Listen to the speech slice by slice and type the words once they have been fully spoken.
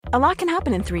A lot can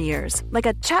happen in 3 years, like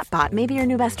a chatbot may be your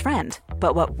new best friend.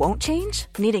 But what won't change?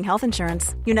 Needing health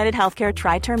insurance. United Healthcare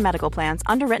Tri-Term Medical Plans,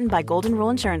 underwritten by Golden Rule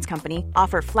Insurance Company,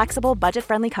 offer flexible,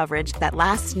 budget-friendly coverage that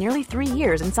lasts nearly 3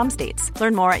 years in some states.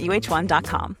 Learn more at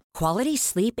uh1.com. Quality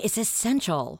sleep is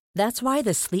essential. That's why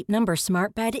the Sleep Number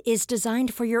Smart Bed is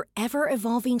designed for your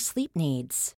ever-evolving sleep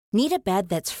needs. Need a bed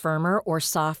that's firmer or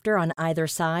softer on either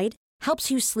side?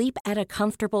 Helps you sleep at a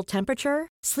comfortable temperature?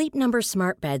 Sleep Number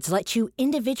Smart Beds let you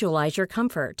individualize your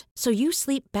comfort, so you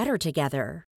sleep better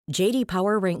together. J.D.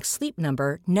 Power ranks Sleep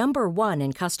Number number 1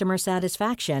 in customer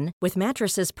satisfaction with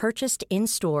mattresses purchased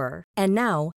in-store. And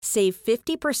now, save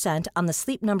 50% on the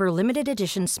Sleep Number Limited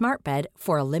Edition Smart Bed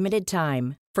for a limited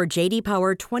time. For J.D.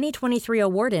 Power 2023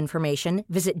 award information,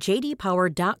 visit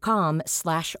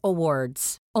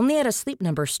jdpower.com/awards. Only at a Sleep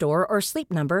Number store or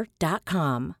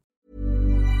sleepnumber.com.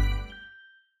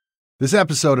 This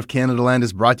episode of Canada Land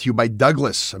is brought to you by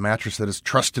Douglas, a mattress that is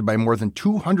trusted by more than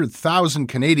 200,000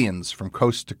 Canadians from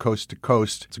coast to coast to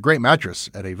coast. It's a great mattress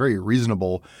at a very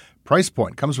reasonable price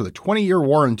point. Comes with a 20-year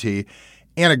warranty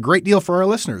and a great deal for our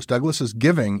listeners. Douglas is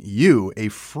giving you a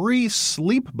free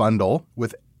sleep bundle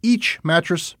with each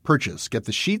mattress purchase. Get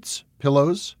the sheets,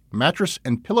 pillows, mattress,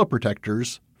 and pillow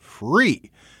protectors free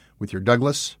with your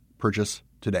Douglas purchase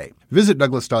today. Visit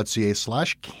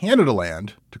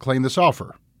douglas.ca/CanadaLand to claim this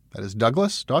offer. That is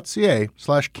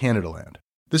douglas.ca/CanadaLand.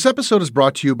 This episode is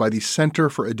brought to you by the Centre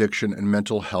for Addiction and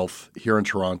Mental Health here in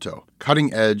Toronto.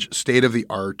 Cutting-edge,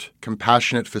 state-of-the-art,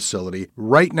 compassionate facility.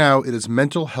 Right now, it is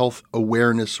Mental Health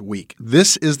Awareness Week.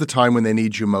 This is the time when they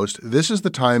need you most. This is the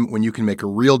time when you can make a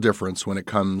real difference when it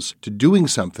comes to doing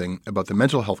something about the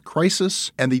mental health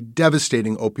crisis and the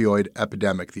devastating opioid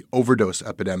epidemic, the overdose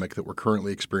epidemic that we're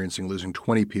currently experiencing, losing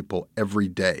 20 people every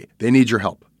day. They need your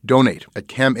help. Donate at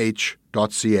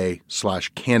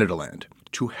camh.ca/CanadaLand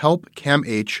to help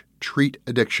CAMH treat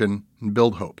addiction and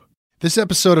build hope. This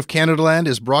episode of Canada Land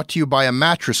is brought to you by a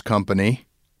mattress company,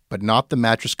 but not the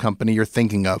mattress company you're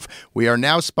thinking of. We are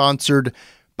now sponsored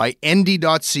by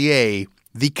Endy.ca,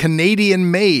 the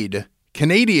Canadian-made,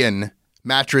 Canadian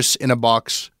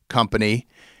mattress-in-a-box company.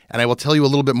 And I will tell you a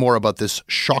little bit more about this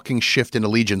shocking shift in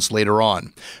allegiance later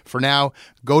on. For now,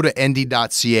 go to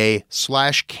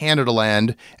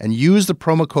endy.ca/CanadaLand and use the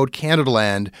promo code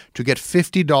CanadaLand to get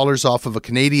 $50 off of a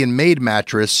Canadian-made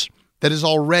mattress that is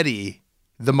already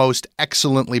the most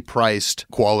excellently priced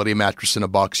quality mattress in a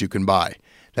box you can buy.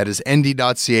 That is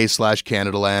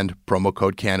endy.ca/CanadaLand, promo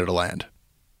code CanadaLand.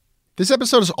 This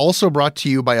episode is also brought to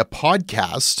you by a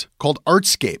podcast called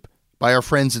Artscape, by our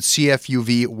friends at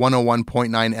CFUV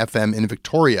 101.9 FM in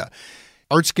Victoria.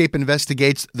 Artscape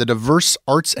investigates the diverse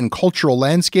arts and cultural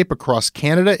landscape across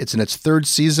Canada. It's in its 3rd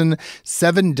season.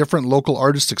 7 different local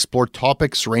artists explore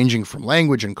topics ranging from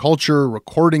language and culture,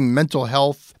 recording, mental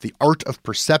health, the art of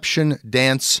perception,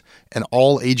 dance, and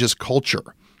all ages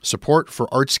culture. Support for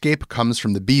Artscape comes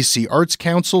from the BC Arts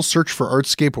Council. Search for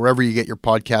Artscape wherever you get your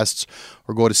podcasts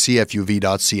or go to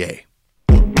cfuv.ca.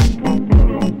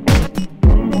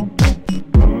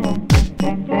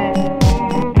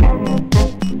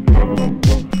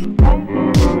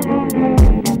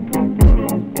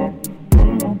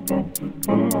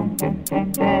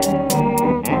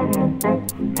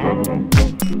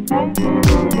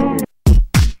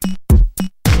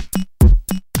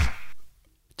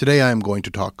 Today I am going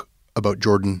to talk about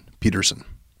Jordan Peterson,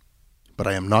 but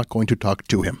I am not going to talk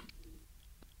to him.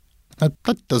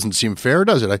 That doesn't seem fair,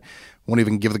 does it? I won't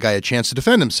even give the guy a chance to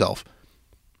defend himself.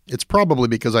 It's probably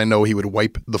because I know he would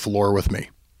wipe the floor with me.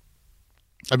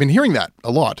 I've been hearing that a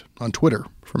lot on Twitter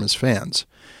from his fans.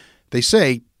 They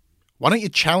say, "Why don't you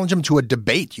challenge him to a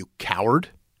debate, you coward?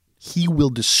 He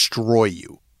will destroy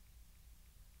you."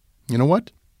 You know what?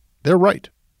 They're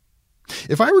right.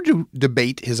 If I were to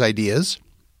debate his ideas,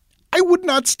 I would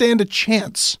not stand a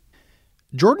chance.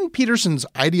 Jordan Peterson's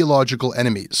ideological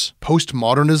enemies,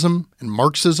 postmodernism and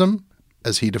Marxism,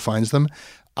 as he defines them,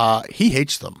 he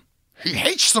hates them. He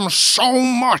hates them so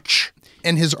much.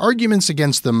 And his arguments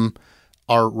against them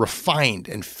are refined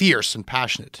and fierce and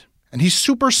passionate. And he's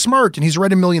super smart, and he's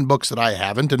read a million books that I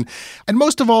haven't. And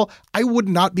most of all, I would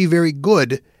not be very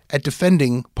good at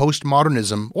defending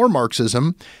postmodernism or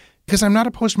Marxism because I'm not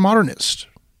a postmodernist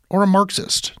or a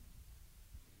Marxist.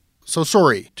 So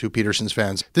sorry to Peterson's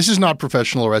fans. This is not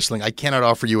professional wrestling. I cannot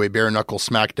offer you a bare-knuckle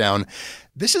smackdown.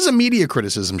 This is a media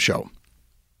criticism show.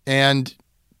 And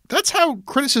that's how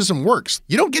criticism works.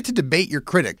 You don't get to debate your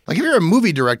critic. Like if you're a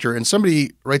movie director and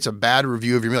somebody writes a bad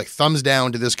review of your movie, like thumbs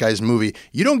down to this guy's movie,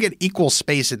 you don't get equal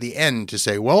space at the end to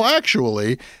say, well,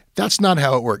 actually, that's not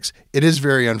how it works. It is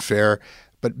very unfair.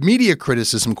 But media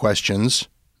criticism questions,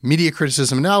 media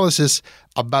criticism analysis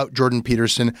about Jordan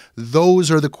Peterson. Those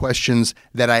are the questions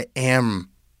that I am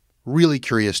really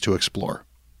curious to explore.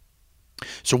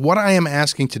 So what I am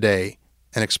asking today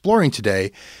and exploring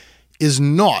today is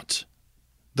not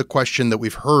the question that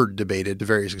we've heard debated to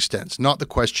various extents, not the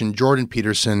question, Jordan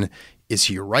Peterson, is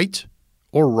he right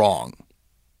or wrong?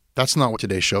 That's not what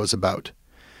today's show is about.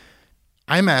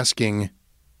 I'm asking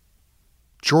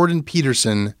Jordan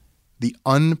Peterson, the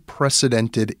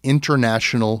unprecedented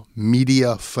international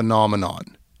media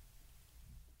phenomenon.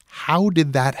 How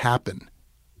did that happen?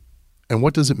 And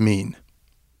what does it mean?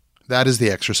 That is the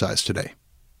exercise today.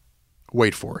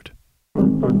 Wait for it.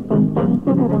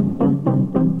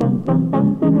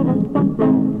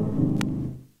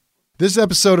 This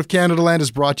episode of Canada Land is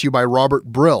brought to you by Robert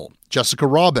Brill, Jessica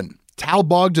Robin, Tal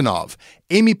Bogdanov,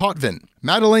 Amy Potvin,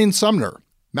 Madeleine Sumner,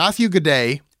 Matthew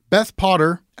Godet, Beth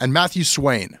Potter, and Matthew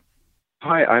Swain.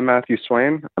 Hi, I'm Matthew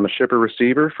Swain. I'm a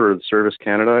shipper-receiver for Service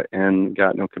Canada in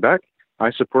Gatineau, Quebec.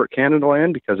 I support Canada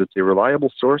Land because it's a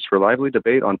reliable source for lively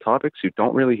debate on topics you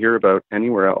don't really hear about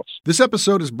anywhere else. This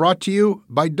episode is brought to you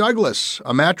by Douglas,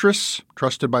 a mattress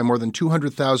trusted by more than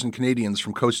 200,000 Canadians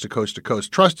from coast to coast to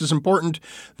coast. Trust is important.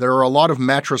 There are a lot of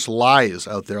mattress lies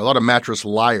out there, a lot of mattress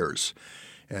liars.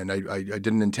 And I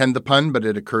didn't intend the pun, but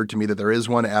it occurred to me that there is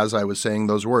one as I was saying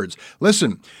those words.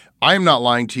 Listen, I am not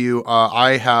lying to you.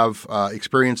 I have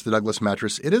experienced the Douglas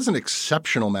mattress. It is an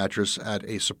exceptional mattress at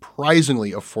a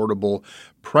surprisingly affordable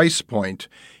price point.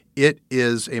 It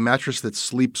is a mattress that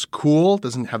sleeps cool,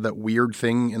 doesn't have that weird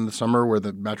thing in the summer where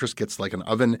the mattress gets like an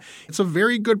oven. It's a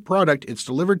very good product. It's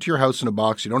delivered to your house in a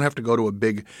box. You don't have to go to a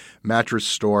big mattress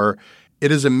store. It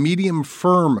is a medium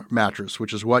firm mattress,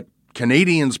 which is what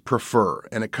Canadians prefer,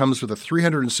 and it comes with a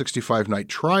 365-night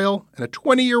trial and a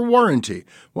 20-year warranty.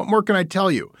 What more can I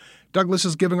tell you? Douglas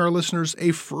is giving our listeners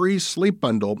a free sleep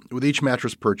bundle with each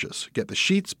mattress purchase. Get the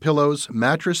sheets, pillows,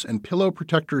 mattress, and pillow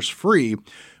protectors free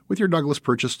with your Douglas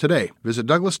purchase today. Visit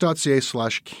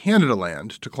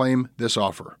douglas.ca/CanadaLand to claim this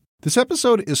offer. This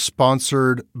episode is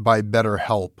sponsored by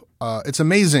BetterHelp. It's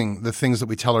amazing the things that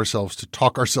we tell ourselves to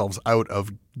talk ourselves out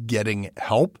of getting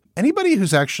help. Anybody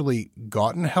who's actually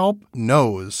gotten help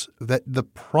knows that the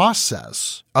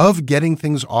process of getting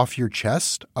things off your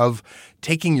chest, of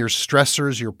taking your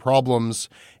stressors, your problems,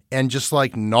 and just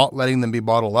like not letting them be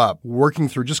bottled up, working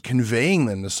through just conveying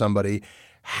them to somebody,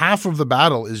 half of the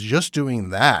battle is just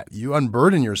doing that. You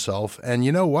unburden yourself. And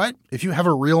you know what? If you have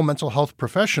a real mental health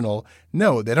professional,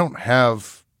 no, they don't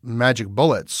have magic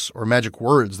bullets or magic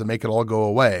words that make it all go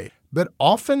away. But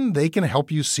often they can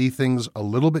help you see things a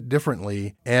little bit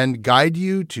differently and guide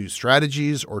you to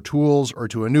strategies or tools or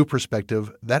to a new perspective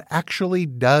that actually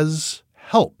does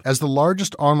help. As the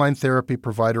largest online therapy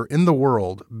provider in the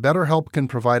world, BetterHelp can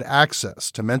provide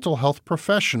access to mental health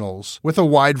professionals with a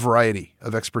wide variety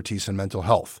of expertise in mental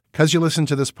health. Because you listen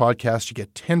to this podcast, you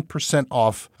get 10%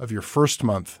 off of your first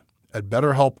month at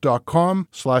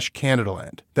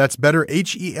betterhelp.com/CanadaLand. That's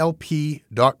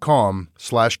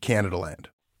betterhelp.com/CanadaLand.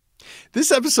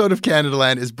 This episode of Canada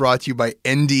Land is brought to you by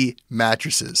Endy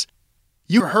Mattresses.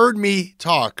 You heard me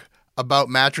talk about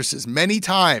mattresses many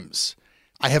times.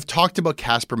 I have talked about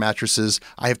Casper mattresses.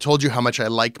 I have told you how much I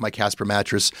like my Casper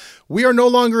mattress. We are no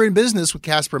longer in business with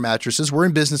Casper mattresses. We're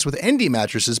in business with Endy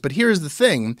mattresses. But here's the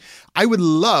thing. I would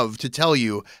love to tell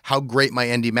you how great my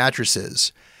Endy mattress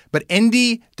is. But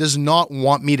Endy does not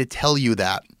want me to tell you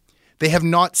that. They have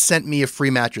not sent me a free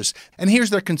mattress. And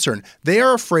here's their concern. They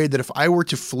are afraid that if I were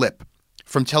to flip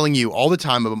from telling you all the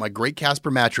time about my great Casper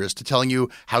mattress to telling you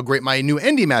how great my new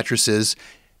Endy mattress is,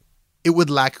 it would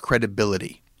lack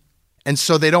credibility. And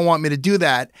so they don't want me to do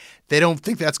that. They don't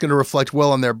think that's going to reflect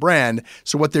well on their brand.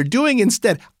 So what they're doing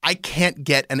instead, I can't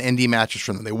get an Endy mattress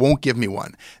from them. They won't give me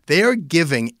one. They are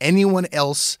giving anyone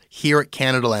else here at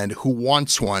Canada Land who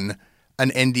wants one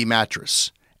an Endy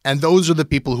mattress. And those are the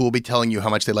people who will be telling you how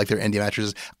much they like their Endy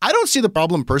mattresses. I don't see the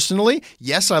problem personally.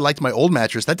 Yes, I liked my old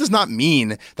mattress. That does not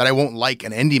mean that I won't like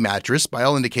an Endy mattress. By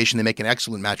all indication, they make an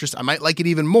excellent mattress. I might like it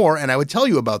even more, and I would tell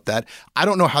you about that. I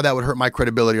don't know how that would hurt my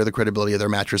credibility or the credibility of their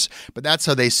mattress, but that's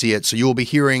how they see it. So you will be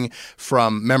hearing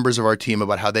from members of our team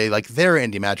about how they like their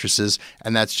Endy mattresses,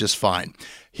 and that's just fine.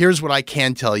 Here's what I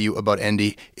can tell you about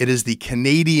Endy. It is the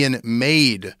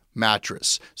Canadian-made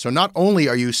mattress. So not only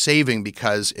are you saving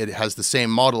because it has the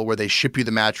same model where they ship you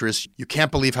the mattress, you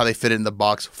can't believe how they fit it in the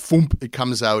box, foomp, it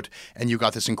comes out, and you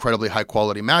got this incredibly high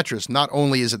quality mattress. Not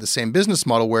only is it the same business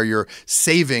model where you're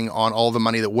saving on all the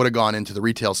money that would have gone into the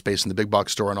retail space in the big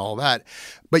box store and all that,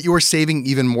 but you are saving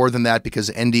even more than that because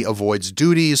Endy avoids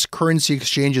duties, currency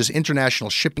exchanges, international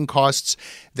shipping costs.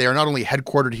 They are not only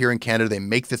headquartered here in Canada, they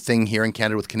make the thing here in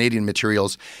Canada with Canadian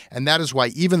materials. And that is why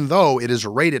even though it is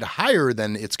rated higher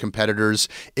than its competitors,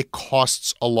 it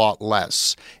costs a lot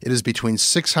less. It is between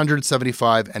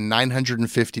 $675 and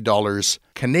 $950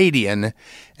 Canadian,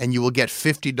 and you will get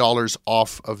 $50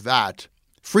 off of that.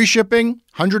 Free shipping,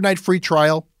 100-night free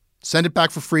trial. Send it back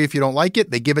for free if you don't like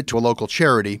it. They give it to a local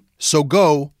charity. So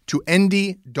go to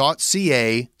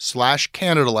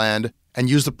endy.ca/Canadaland and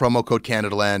use the promo code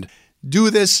Canadaland.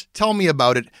 Do this. Tell me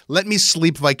about it. Let me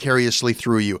sleep vicariously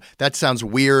through you. That sounds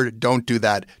weird. Don't do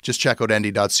that. Just check out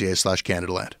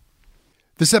endy.ca/Canadaland.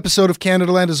 This episode of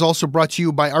Canadaland is also brought to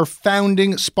you by our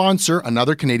founding sponsor,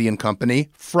 another Canadian company,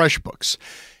 FreshBooks.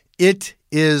 It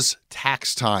is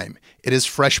tax time. It is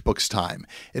FreshBooks time.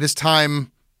 It is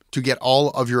time to get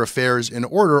all of your affairs in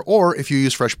order, or if you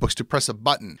use FreshBooks, to press a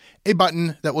button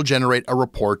that will generate a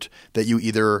report that you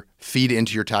either feed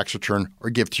into your tax return or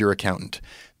give to your accountant.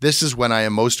 This is when I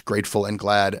am most grateful and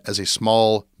glad as a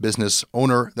small business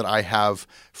owner that I have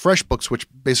FreshBooks, which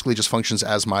basically just functions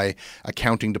as my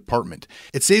accounting department.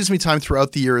 It saves me time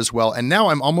throughout the year as well. And now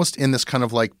I'm almost in this kind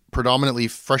of like predominantly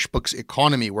FreshBooks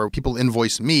economy where people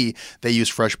invoice me, they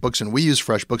use FreshBooks and we use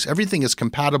FreshBooks. Everything is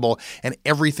compatible and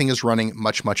everything is running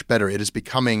much, much better. It is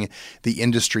becoming the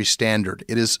industry standard.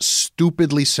 It is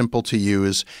stupidly simple to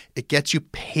use. It gets you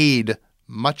paid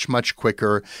much, much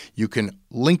quicker. You can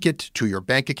link it to your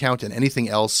bank account and anything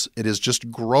else. It is just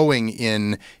growing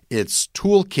in its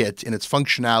toolkit, in its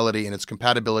functionality, and its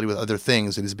compatibility with other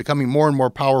things. It is becoming more and more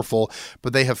powerful,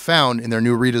 but they have found in their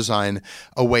new redesign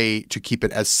a way to keep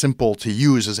it as simple to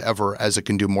use as ever, as it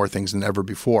can do more things than ever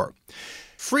before.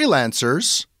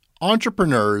 Freelancers,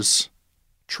 entrepreneurs,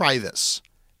 try this.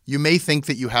 You may think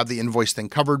that you have the invoice thing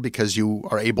covered because you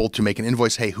are able to make an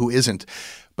invoice. Hey, who isn't?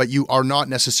 But you are not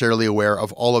necessarily aware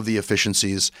of all of the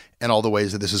efficiencies and all the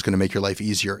ways that this is going to make your life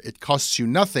easier. It costs you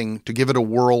nothing to give it a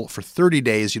whirl for 30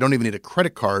 days. You don't even need a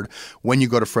credit card when you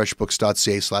go to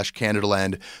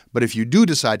freshbooks.ca/Canadaland. But if you do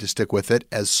decide to stick with it,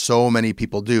 as so many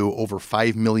people do, over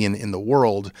 5 million in the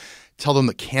world, tell them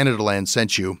that Canadaland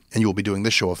sent you and you will be doing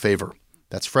this show a favor.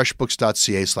 That's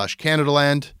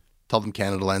freshbooks.ca/Canadaland. Tell them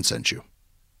Canadaland sent you.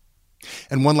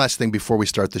 And one last thing before we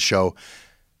start the show.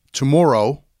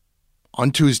 Tomorrow,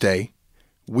 on Tuesday,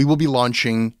 we will be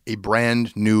launching a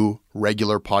brand new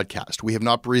regular podcast. We have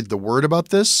not breathed a word about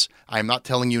this. I am not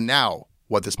telling you now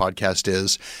what this podcast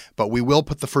is, but we will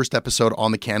put the first episode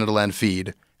on the Canadaland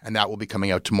feed, and that will be coming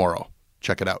out tomorrow.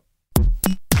 Check it out.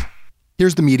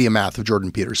 Here's the media math of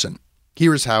Jordan Peterson.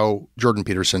 Here's how Jordan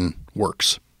Peterson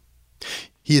works.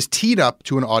 He is teed up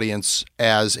to an audience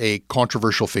as a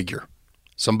controversial figure.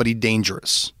 Somebody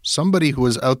dangerous, somebody who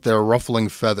is out there ruffling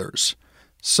feathers,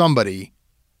 somebody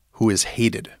who is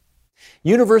hated.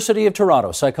 University of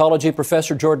Toronto psychology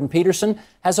professor Jordan Peterson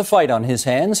has a fight on his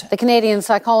hands. The Canadian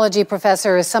psychology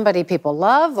professor is somebody people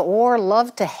love or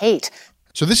love to hate.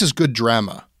 So this is good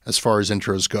drama as far as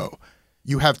intros go.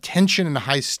 You have tension and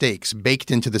high stakes baked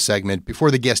into the segment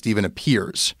before the guest even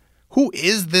appears. Who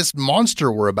is this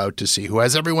monster we're about to see who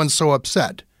has everyone so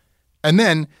upset? And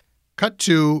then cut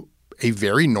to a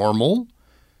very normal,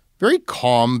 very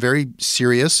calm, very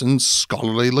serious and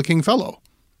scholarly-looking fellow.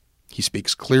 He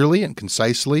speaks clearly and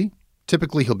concisely.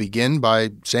 Typically, he'll begin by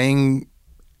saying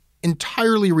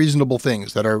entirely reasonable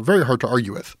things that are very hard to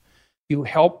argue with. You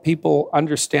help people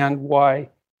understand why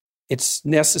it's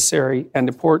necessary and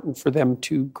important for them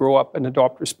to grow up and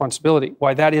adopt responsibility,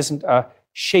 why that isn't a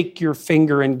shake your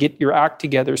finger and get your act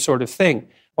together sort of thing,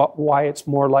 but why it's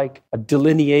more like a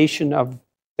delineation of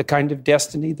the kind of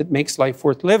destiny that makes life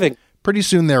worth living. Pretty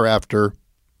soon thereafter,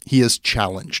 he is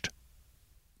challenged.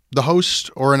 The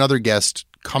host or another guest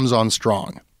comes on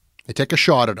strong. They take a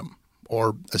shot at him,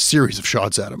 or a series of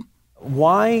shots at him.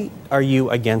 Why are you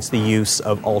against the use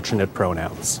of alternate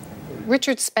pronouns?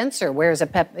 Richard Spencer wears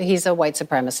he's a white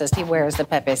supremacist. He wears the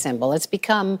Pepe symbol. It's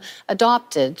become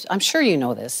adopted, I'm sure you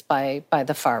know this, by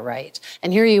the far right.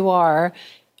 And here you are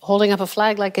holding up a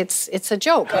flag like it's a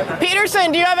joke.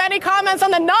 Peterson, do you have any comments on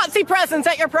the Nazi presence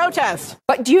at your protest?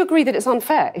 But do you agree that it's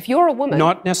unfair? If you're a woman...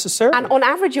 Not necessarily. And on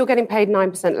average, you're getting paid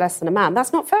 9% less than a man.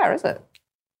 That's not fair, is it?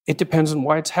 It depends on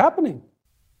why it's happening.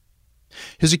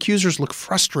 His accusers look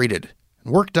frustrated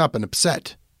and worked up and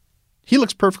upset. He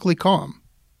looks perfectly calm,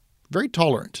 very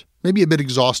tolerant. maybe a bit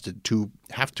exhausted to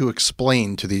have to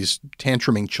explain to these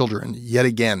tantruming children yet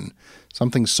again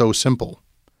something so simple.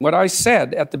 What I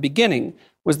said at the beginning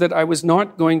was that I was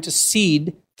not going to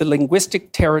cede the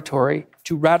linguistic territory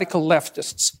to radical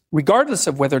leftists, regardless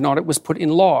of whether or not it was put in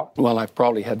law. Well, I've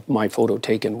probably had my photo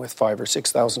taken with 5,000 or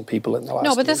 6,000 people in the last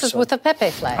year. No, but this is with the Pepe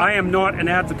flag. I am not an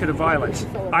advocate of violence.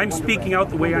 I'm speaking out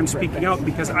the way I'm speaking out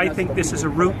because I think this is a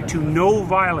route to no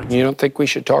violence. You don't think we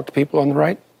should talk to people on the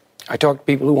right? I talk to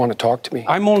people who want to talk to me.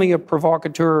 I'm only a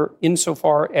provocateur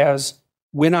insofar as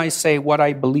when I say what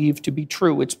I believe to be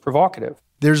true, it's provocative.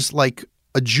 There's like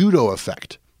a judo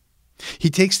effect.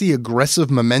 He takes the aggressive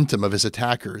momentum of his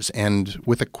attackers and,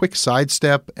 with a quick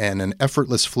sidestep and an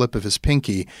effortless flip of his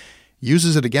pinky,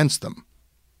 uses it against them.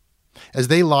 As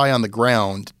they lie on the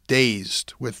ground,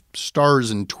 dazed, with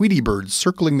stars and Tweety birds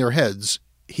circling their heads,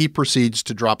 he proceeds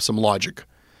to drop some logic.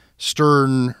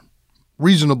 Stern,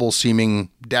 reasonable-seeming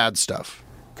dad stuff.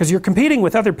 Because you're competing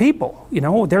with other people. You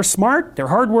know, they're smart, they're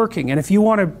hardworking, and if you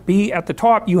want to be at the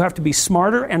top, you have to be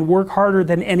smarter and work harder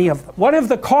than any of them. One of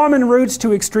the common routes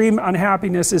to extreme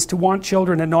unhappiness is to want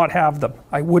children and not have them.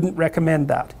 I wouldn't recommend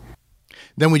that.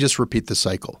 Then we just repeat the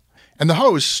cycle. And the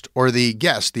host, or the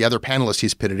guest, the other panelist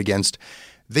he's pitted against,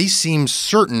 they seem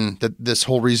certain that this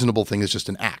whole reasonable thing is just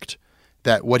an act,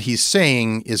 that what he's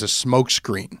saying is a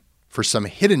smokescreen for some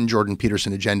hidden Jordan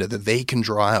Peterson agenda that they can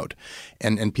draw out,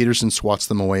 and Peterson swats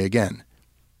them away again.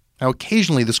 Now,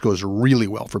 occasionally this goes really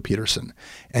well for Peterson,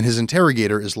 and his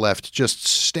interrogator is left just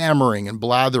stammering and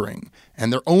blathering,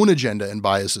 and their own agenda and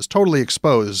bias is totally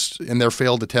exposed in their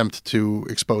failed attempt to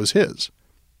expose his.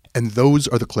 And those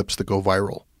are the clips that go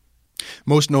viral.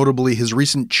 Most notably, his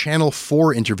recent Channel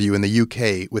 4 interview in the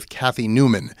UK with Cathy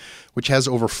Newman, which has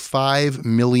over 5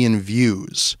 million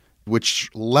views, which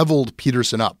leveled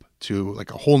Peterson up to like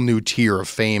a whole new tier of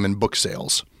fame and book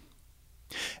sales.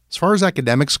 As far as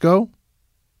academics go,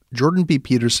 Jordan B.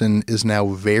 Peterson is now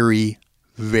very,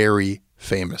 very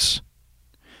famous.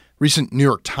 Recent New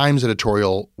York Times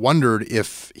editorial wondered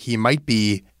if he might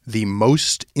be the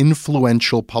most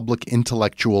influential public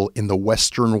intellectual in the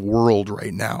Western world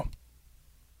right now.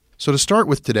 So to start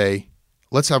with today,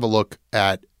 let's have a look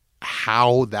at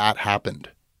how that happened.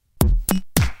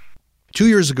 2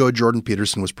 years ago, Jordan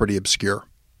Peterson was pretty obscure.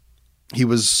 He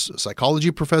was a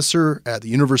psychology professor at the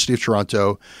University of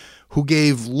Toronto who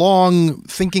gave long,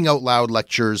 thinking out loud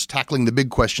lectures tackling the big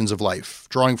questions of life,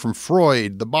 drawing from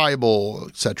Freud, the Bible,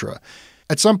 etc.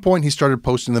 At some point, he started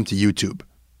posting them to YouTube.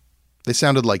 They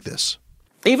sounded like this.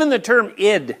 Even the term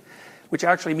id, which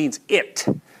actually means it,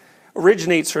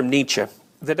 originates from Nietzsche.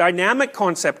 The dynamic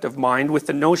concept of mind with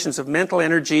the notions of mental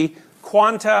energy,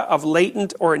 quanta of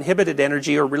latent or inhibited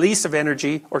energy or release of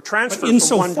energy or transfer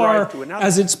from one drive to another.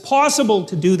 As it's possible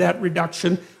to do that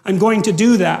reduction, I'm going to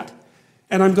do that.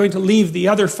 And I'm going to leave the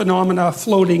other phenomena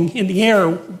floating in the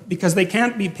air because they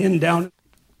can't be pinned down.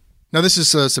 Now, this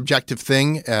is a subjective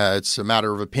thing. It's a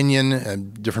matter of opinion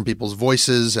and different people's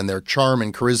voices and their charm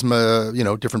and charisma. You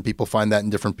know, different people find that in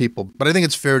different people. But I think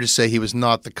it's fair to say he was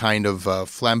not the kind of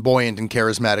flamboyant and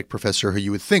charismatic professor who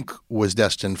you would think was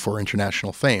destined for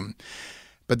international fame.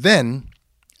 But then,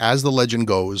 as the legend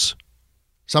goes,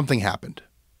 something happened.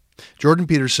 Jordan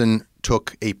Peterson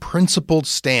took a principled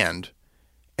stand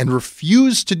and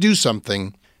refused to do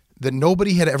something that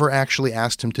nobody had ever actually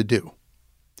asked him to do.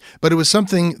 But it was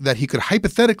something that he could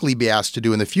hypothetically be asked to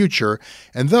do in the future.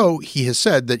 And though he has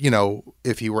said that, you know,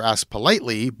 if he were asked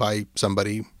politely by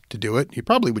somebody to do it, he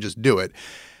probably would just do it.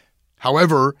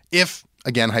 However, if,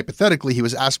 again, hypothetically, he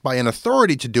was asked by an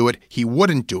authority to do it, he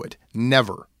wouldn't do it.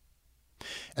 Never.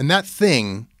 And that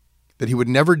thing that he would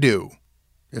never do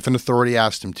if an authority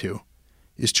asked him to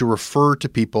is to refer to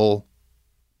people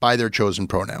by their chosen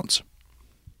pronouns.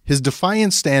 His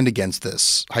defiant stand against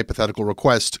this hypothetical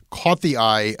request caught the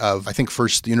eye of, I think,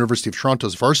 first the University of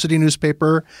Toronto's Varsity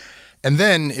newspaper, and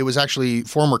then it was actually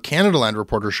former Canadaland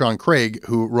reporter Sean Craig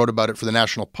who wrote about it for the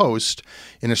National Post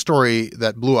in a story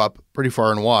that blew up pretty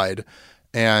far and wide,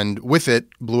 and with it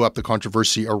blew up the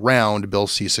controversy around Bill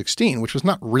C-16, which was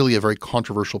not really a very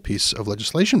controversial piece of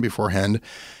legislation beforehand,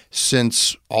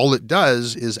 since all it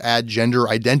does is add gender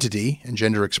identity and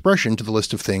gender expression to the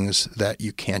list of things that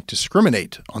you can't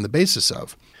discriminate on the basis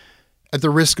of. At the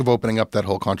risk of opening up that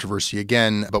whole controversy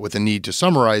again, but with the need to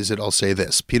summarize it, I'll say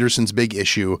this. Peterson's big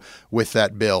issue with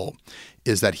that bill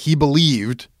is that he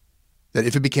believed that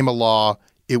if it became a law,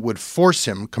 it would force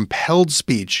him, compelled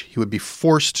speech, he would be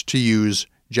forced to use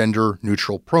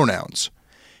gender-neutral pronouns.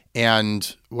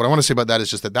 And what I want to say about that is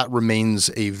just that remains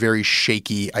a very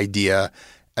shaky idea.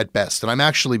 at best. And I'm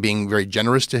actually being very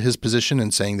generous to his position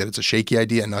and saying that it's a shaky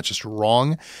idea and not just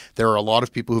wrong. There are a lot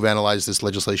of people who've analyzed this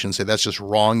legislation and say that's just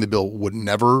wrong. The bill would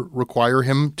never require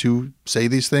him to say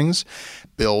these things.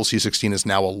 Bill C-16 is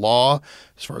now a law.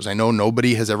 As far as I know,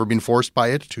 nobody has ever been forced by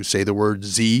it to say the word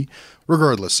Z.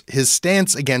 Regardless, his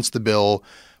stance against the bill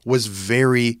was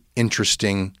very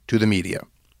interesting to the media.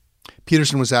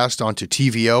 Peterson was asked onto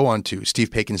TVO, onto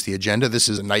Steve Paikin's The Agenda. This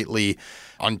is a nightly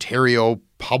Ontario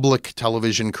public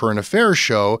television current affairs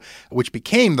show, which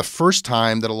became the first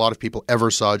time that a lot of people ever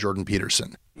saw Jordan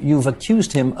Peterson. You've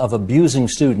accused him of abusing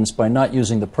students by not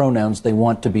using the pronouns they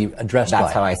want to be addressed by.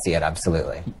 That's how I see it,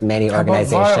 absolutely. Many How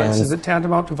organizations... about violence? Is it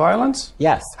tantamount to violence?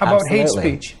 Yes, How about hate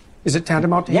absolutely. speech? Is it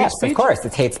tantamount to hate speech? Yes, of course,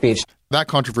 it's hate speech. That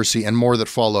controversy and more that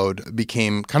followed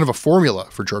became kind of a formula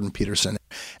for Jordan Peterson.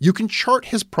 You can chart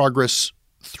his progress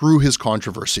through his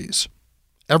controversies.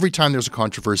 Every time there's a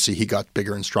controversy, he got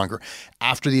bigger and stronger.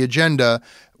 After The Agenda,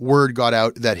 word got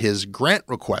out that his grant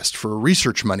request for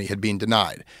research money had been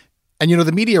denied. And, you know,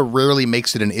 the media rarely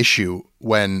makes it an issue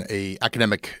when an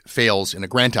academic fails in a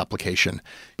grant application.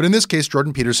 But in this case,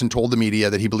 Jordan Peterson told the media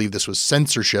that he believed this was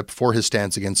censorship for his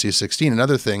stance against C-16 and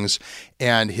other things.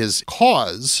 And his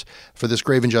cause for this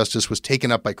grave injustice was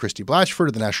taken up by Christy Blatchford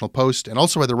of the National Post and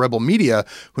also by the rebel media,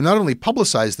 who not only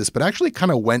publicized this, but actually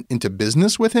kind of went into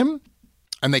business with him.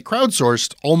 And they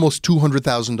crowdsourced almost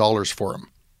 $200,000 for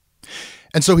him.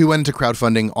 And so he went into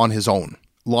crowdfunding on his own,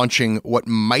 launching what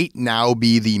might now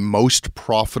be the most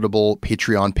profitable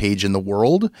Patreon page in the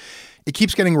world. It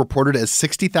keeps getting reported as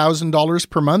 $60,000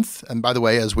 per month. And by the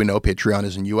way, as we know, Patreon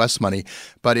is in US money,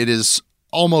 but it is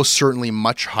almost certainly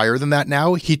much higher than that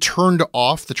now. He turned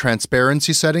off the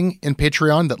transparency setting in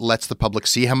Patreon that lets the public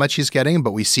see how much he's getting,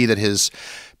 but we see that his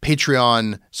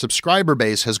Patreon subscriber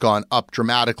base has gone up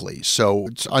dramatically. So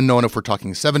it's unknown if we're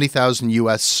talking 70,000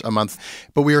 US a month,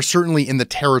 but we are certainly in the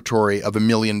territory of $1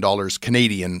 million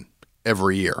Canadian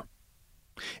every year.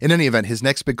 In any event, his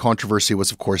next big controversy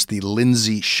was, of course, the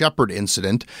Lindsay Shepherd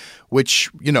incident, which,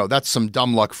 you know, that's some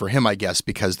dumb luck for him, I guess,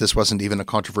 because this wasn't even a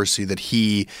controversy that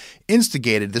he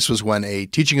instigated. This was when a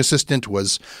teaching assistant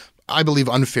was, I believe,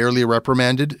 unfairly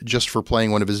reprimanded just for playing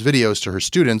one of his videos to her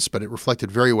students, but it reflected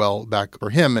very well back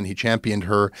for him, and he championed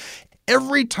her.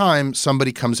 Every time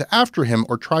somebody comes after him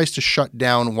or tries to shut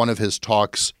down one of his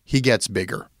talks, he gets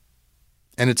bigger.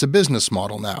 And it's a business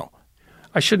model now.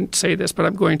 I shouldn't say this, but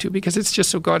I'm going to because it's just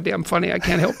so goddamn funny. I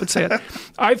can't help but say it.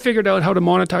 I figured out how to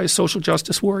monetize social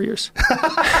justice warriors.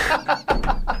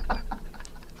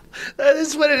 That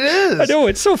is what it is. I know,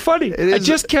 it's so funny. I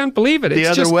just can't believe it. The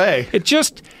other way. It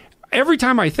just, every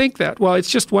time I think that, well,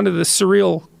 it's just one of the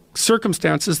surreal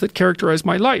circumstances that characterize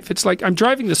my life. It's like I'm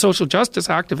driving the social justice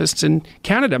activists in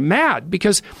Canada mad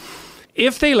because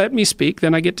if they let me speak,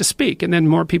 then I get to speak, and then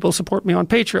more people support me on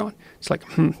Patreon. It's like,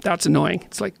 that's annoying.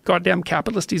 It's like, goddamn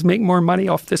capitalists make more money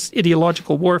off this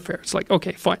ideological warfare. It's like,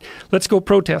 okay, fine, let's go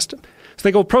protest them. So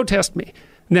they go protest me,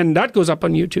 and then that goes up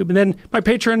on YouTube, and then my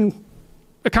Patreon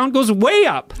account goes way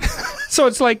up. So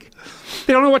it's like,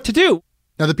 they don't know what to do.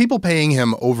 Now, the people paying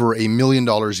him over $1 million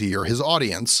a year, his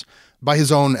audience, by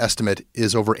his own estimate,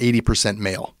 is over 80%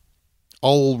 male.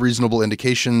 All reasonable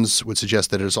indications would suggest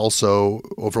that it is also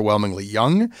overwhelmingly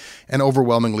young and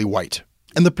overwhelmingly white.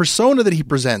 And the persona that he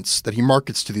presents, that he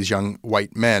markets to these young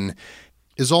white men,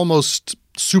 is almost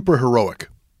superheroic.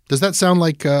 Does that sound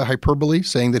like hyperbole,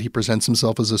 saying that he presents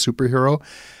himself as a superhero?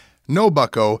 No,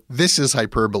 bucko, this is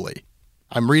hyperbole.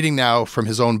 I'm reading now from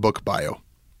his own book bio.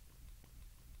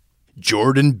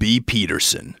 Jordan B.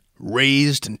 Peterson,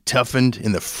 raised and toughened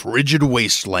in the frigid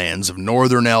wastelands of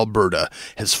northern Alberta,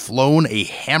 has flown a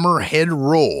hammerhead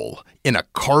roll in a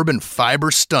carbon fiber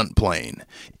stunt plane,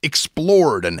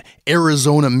 explored an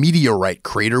Arizona meteorite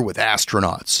crater with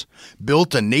astronauts,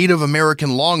 built a Native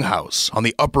American longhouse on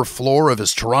the upper floor of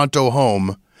his Toronto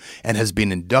home, and has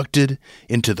been inducted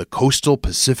into the coastal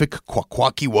Pacific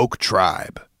Kwakwaka'wakw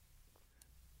tribe.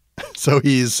 So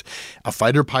he's a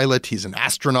fighter pilot, he's an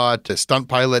astronaut, a stunt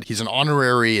pilot, he's an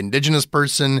honorary Indigenous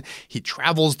person, he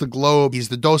travels the globe, he's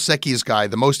the Dos Equis guy,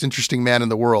 the most interesting man in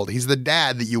the world. He's the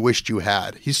dad that you wished you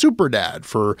had. He's super dad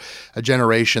for a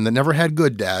generation that never had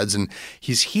good dads, and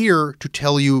he's here to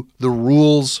tell you the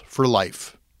rules for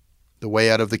life, the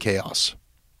way out of the chaos.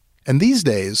 And these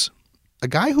days, a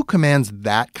guy who commands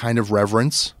that kind of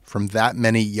reverence from that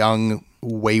many young,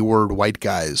 wayward white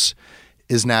guys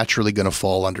is naturally going to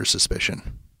fall under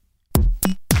suspicion.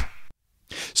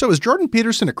 So is Jordan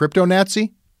Peterson a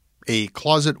crypto-Nazi? A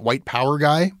closet white power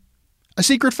guy? A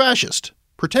secret fascist,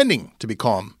 pretending to be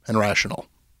calm and rational?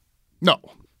 No,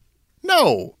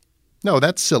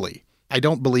 that's silly. I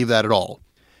don't believe that at all.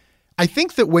 I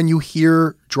think that when you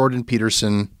hear Jordan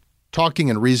Peterson talking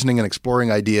and reasoning and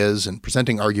exploring ideas and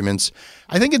presenting arguments,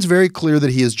 I think it's very clear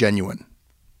that he is genuine.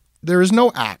 There is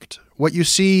no act. What you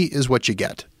see is what you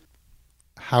get.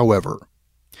 However,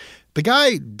 the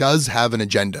guy does have an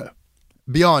agenda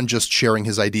beyond just sharing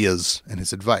his ideas and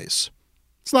his advice.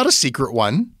 It's not a secret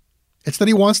one. It's that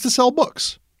he wants to sell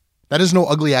books. That is no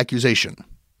ugly accusation.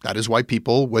 That is why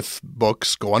people with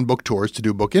books go on book tours to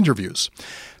do book interviews.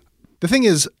 The thing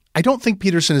is, I don't think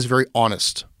Peterson is very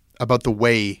honest about the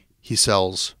way he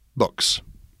sells books.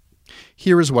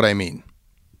 Here is what I mean.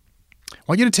 I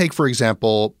want you to take, for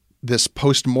example, this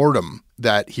post-mortem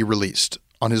that he released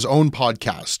on his own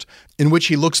podcast, in which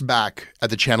he looks back at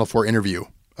the Channel 4 interview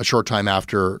a short time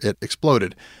after it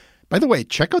exploded. By the way,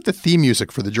 check out the theme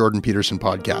music for the Jordan Peterson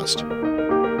podcast.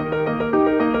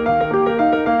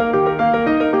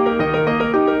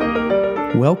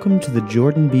 Welcome to the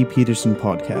Jordan B. Peterson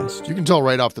podcast. You can tell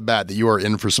right off the bat that you are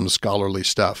in for some scholarly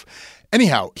stuff.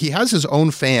 Anyhow, he has his own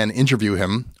fan interview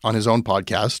him on his own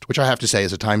podcast, which I have to say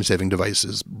as a time-saving device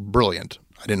is brilliant.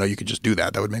 I didn't know you could just do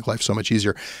that. That would make life so much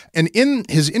easier. And in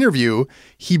his interview,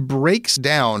 he breaks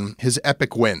down his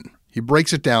epic win. He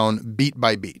breaks it down beat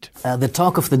by beat. The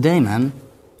talk of the day, man.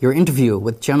 Your interview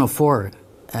with Channel 4,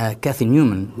 Cathy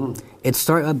Newman. It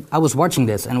started. I was watching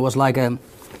this, and it was like a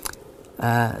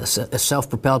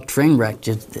self-propelled train wreck.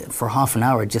 Just for half an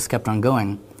hour, it just kept on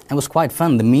going. It was quite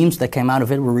fun. The memes that came out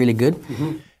of it were really good.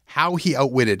 Mm-hmm. How he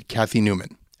outwitted Cathy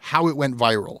Newman, how it went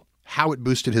viral, how it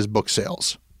boosted his book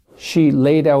sales. She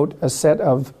laid out a set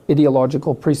of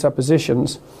ideological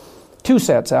presuppositions, 2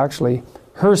 sets actually,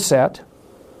 her set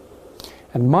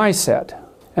and my set.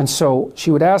 And so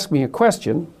she would ask me a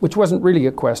question, which wasn't really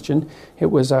a question. It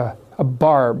was a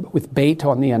barb with bait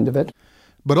on the end of it.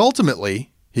 But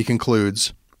ultimately, he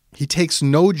concludes, he takes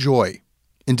no joy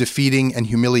in defeating and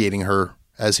humiliating her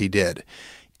as he did,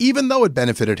 even though it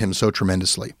benefited him so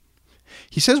tremendously.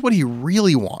 He says what he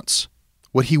really wants,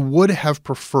 what he would have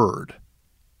preferred,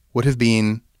 would have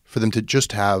been for them to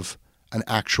just have an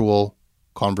actual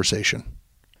conversation,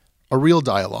 a real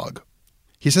dialogue.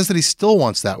 He says that he still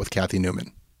wants that with Cathy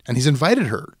Newman, and he's invited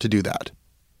her to do that.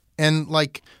 And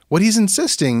what he's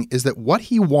insisting is that what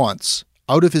he wants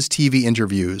out of his TV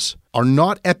interviews are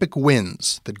not epic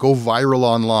wins that go viral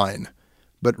online,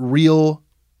 but real,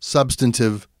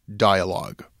 substantive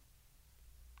dialogue.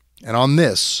 And on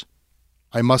this,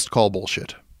 I must call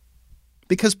bullshit.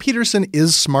 Because Peterson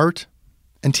is smart,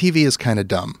 and TV is kind of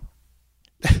dumb.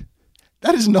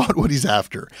 That is not what he's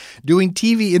after. Doing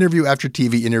TV interview after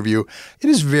TV interview, it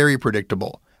is very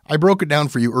predictable. I broke it down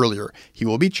for you earlier. He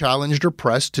will be challenged or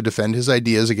pressed to defend his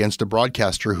ideas against a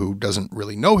broadcaster who doesn't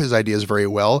really know his ideas very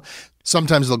well.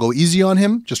 Sometimes they'll go easy on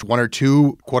him, just 1 or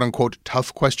 2 quote-unquote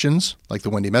tough questions, like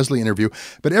the Wendy Mesley interview.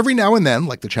 But every now and then,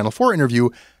 like the Channel 4 interview,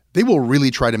 they will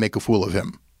really try to make a fool of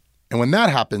him. And when that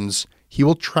happens, he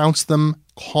will trounce them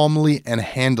calmly and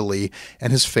handily,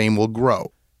 and his fame will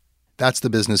grow. That's the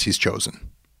business he's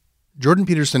chosen. Jordan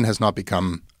Peterson has not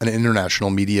become an international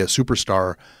media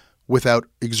superstar without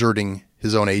exerting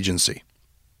his own agency.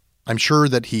 I'm sure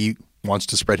that he wants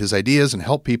to spread his ideas and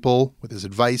help people with his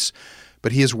advice,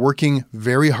 but he is working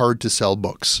very hard to sell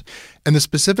books. And the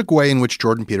specific way in which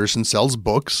Jordan Peterson sells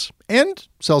books and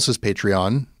sells his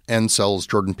Patreon and sells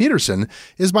Jordan Peterson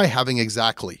is by having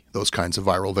exactly those kinds of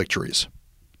viral victories.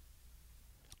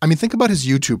 I mean, think about his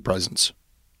YouTube presence.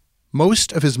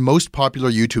 Most of his most popular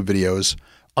YouTube videos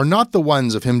are not the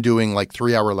ones of him doing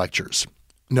 3-hour lectures.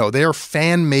 No, they are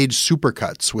fan-made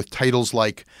supercuts with titles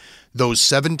like "Those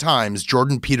 7 Times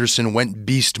Jordan Peterson Went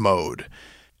Beast Mode"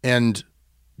 and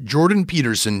 "Jordan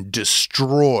Peterson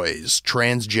Destroys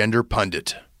Transgender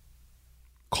Pundit."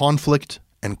 Conflict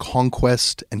and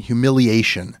conquest and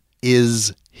humiliation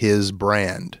is his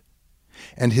brand.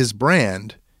 And his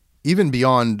brand, even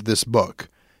beyond this book,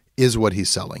 is what he's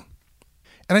selling.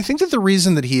 And I think that the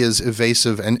reason that he is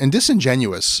evasive and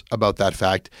disingenuous about that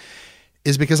fact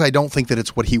is because I don't think that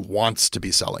it's what he wants to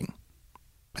be selling.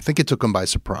 I think it took him by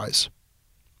surprise.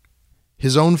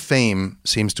 His own fame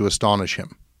seems to astonish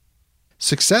him.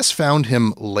 Success found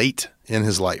him late in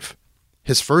his life.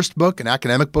 His first book, an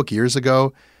academic book years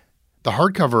ago, the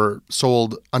hardcover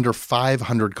sold under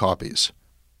 500 copies.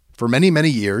 For many, many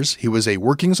years, he was a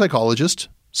working psychologist,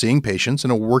 seeing patients,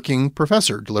 and a working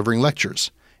professor delivering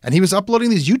lectures. And he was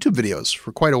uploading these YouTube videos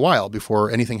for quite a while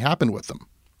before anything happened with them.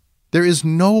 There is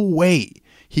no way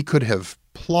he could have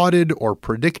plotted or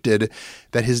predicted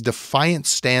that his defiant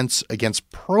stance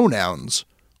against pronouns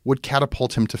would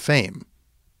catapult him to fame.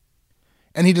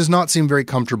 And he does not seem very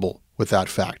comfortable with that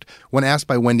fact. When asked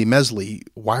by Wendy Mesley,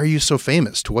 why are you so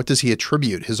famous? To what does he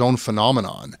attribute his own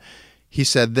phenomenon? He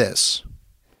said this.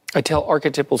 I tell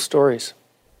archetypal stories.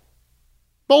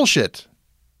 Bullshit.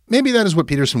 Maybe that is what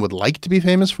Peterson would like to be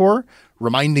famous for,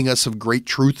 reminding us of great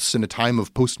truths in a time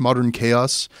of postmodern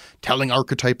chaos, telling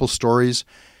archetypal stories,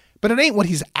 but it ain't what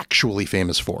he's actually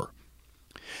famous for.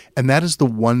 And that is the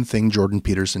one thing Jordan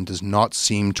Peterson does not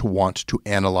seem to want to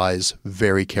analyze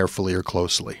very carefully or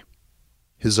closely.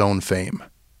 His own fame.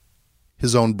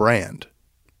 His own brand.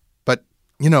 But,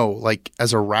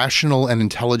 as a rational and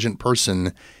intelligent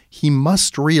person, he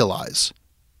must realize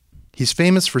he's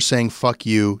famous for saying fuck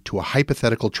you to a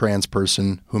hypothetical trans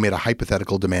person who made a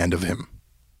hypothetical demand of him.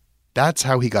 That's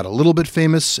how he got a little bit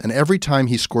famous, and every time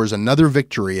he scores another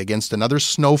victory against another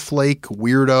snowflake,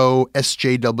 weirdo,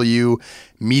 SJW,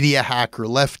 media hacker,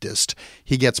 leftist,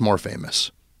 he gets more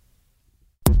famous.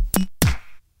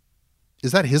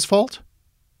 Is that his fault?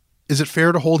 Is it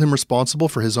fair to hold him responsible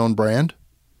for his own brand?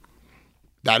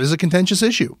 That is a contentious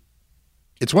issue.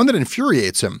 It's one that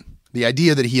infuriates him. The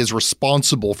idea that he is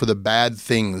responsible for the bad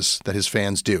things that his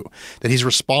fans do, that he's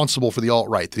responsible for the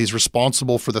alt-right, that he's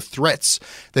responsible for the threats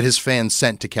that his fans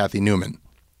sent to Cathy Newman.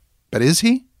 But is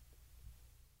he?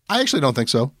 I actually don't think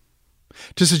so.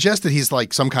 To suggest that he's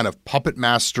like some kind of puppet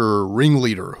master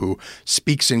ringleader who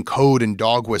speaks in code and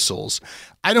dog whistles,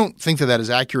 I don't think that is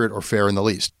accurate or fair in the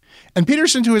least. And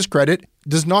Peterson, to his credit,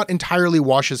 does not entirely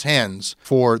wash his hands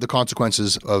for the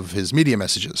consequences of his media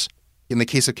messages. In the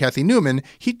case of Cathy Newman,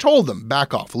 he told them,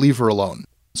 back off, leave her alone.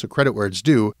 So credit where it's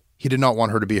due. He did not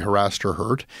want her to be harassed or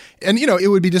hurt. And, it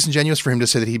would be disingenuous for him to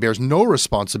say that he bears no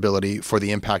responsibility for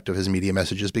the impact of his media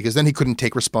messages, because then he couldn't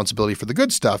take responsibility for the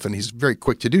good stuff, and he's very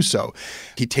quick to do so.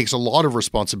 He takes a lot of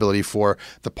responsibility for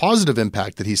the positive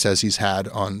impact that he says he's had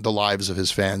on the lives of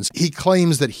his fans. He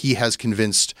claims that he has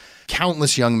convinced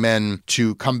countless young men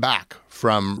to come back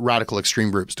from radical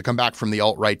extreme groups, to come back from the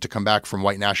alt-right, to come back from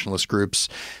white nationalist groups.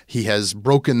 He has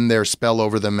broken their spell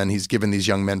over them, and he's given these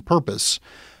young men purpose.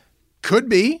 Could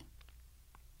be.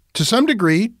 To some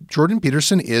degree, Jordan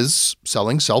Peterson is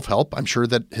selling self-help. I'm sure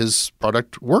that his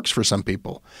product works for some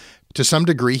people. To some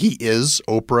degree, he is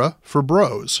Oprah for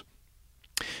bros.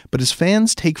 But his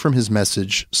fans take from his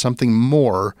message something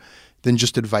more than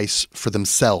just advice for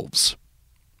themselves.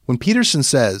 When Peterson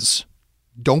says,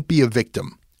 don't be a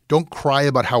victim, don't cry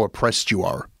about how oppressed you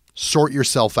are, sort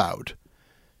yourself out.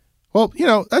 Well,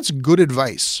 that's good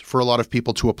advice for a lot of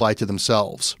people to apply to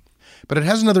themselves. But it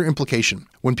has another implication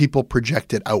when people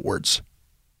project it outwards.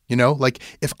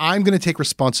 If I'm going to take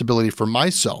responsibility for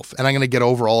myself and I'm going to get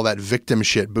over all that victim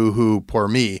shit, boo-hoo, poor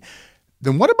me,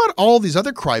 then what about all these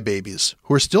other crybabies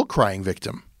who are still crying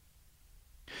victim?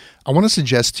 I want to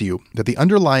suggest to you that the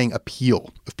underlying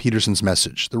appeal of Peterson's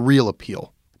message, the real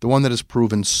appeal, the one that has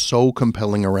proven so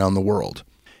compelling around the world,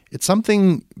 it's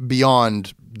something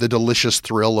beyond the delicious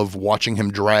thrill of watching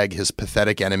him drag his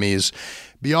pathetic enemies,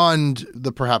 beyond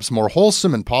the perhaps more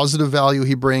wholesome and positive value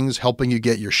he brings, helping you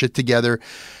get your shit together.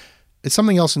 It's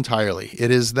something else entirely.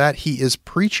 It is that he is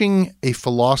preaching a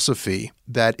philosophy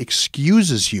that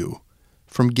excuses you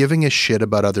from giving a shit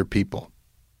about other people.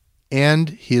 And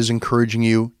he is encouraging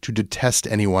you to detest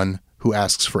anyone who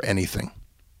asks for anything.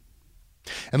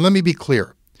 And let me be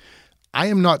clear. I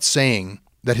am not saying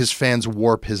that his fans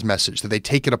warp his message, that they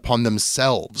take it upon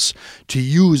themselves to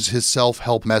use his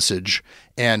self-help message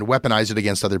and weaponize it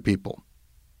against other people.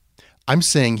 I'm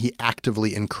saying he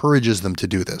actively encourages them to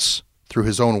do this through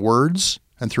his own words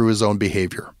and through his own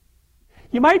behavior.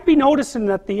 You might be noticing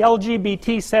that the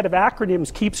LGBT set of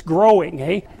acronyms keeps growing,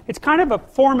 eh? It's kind of a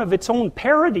form of its own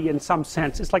parody in some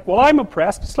sense. It's like, well, I'm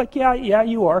oppressed. It's like, yeah,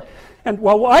 you are. And,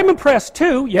 well, I'm oppressed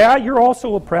too. Yeah, you're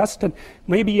also oppressed. And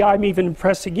maybe I'm even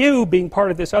oppressing you, being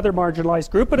part of this other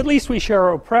marginalized group, but at least we share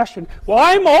our oppression. Well,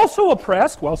 I'm also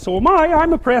oppressed. Well, so am I.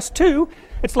 I'm oppressed too.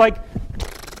 It's like,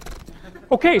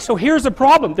 okay, so here's the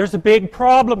problem. There's a big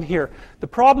problem here. The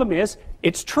problem is,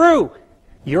 it's true.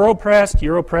 You're oppressed,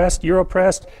 you're oppressed, you're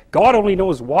oppressed. God only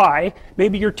knows why.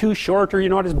 Maybe you're too short, or you're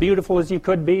not as beautiful as you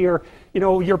could be, or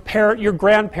your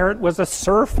grandparent was a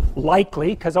serf, likely,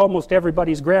 because almost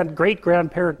everybody's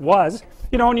great-grandparent was.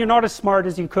 And you're not as smart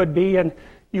as you could be, and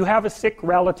you have a sick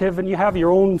relative, and you have your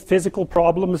own physical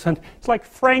problems, and it's like,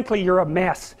 frankly, you're a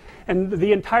mess. And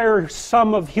the entire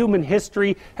sum of human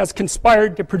history has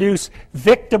conspired to produce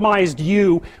victimized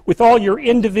you with all your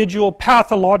individual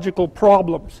pathological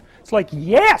problems. It's like,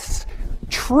 yes,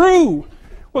 true.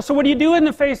 Well, so what do you do in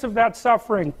the face of that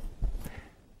suffering?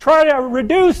 Try to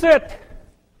reduce it.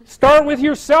 Start with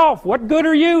yourself. What good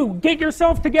are you? Get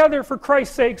yourself together, for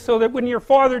Christ's sake, so that when your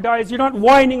father dies, you're not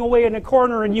whining away in a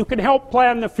corner, and you can help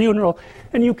plan the funeral,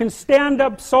 and you can stand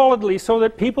up solidly so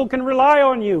that people can rely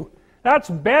on you. That's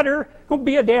better. Don't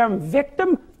be a damn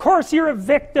victim. Of course you're a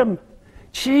victim.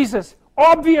 Jesus.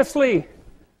 obviously,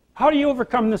 how do you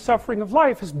overcome the suffering of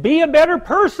life? Is be a better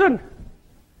person.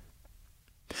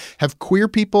 Have queer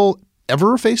people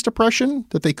ever faced oppression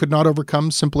that they could not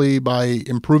overcome simply by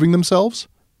improving themselves?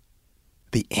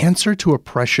 The answer to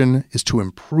oppression is to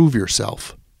improve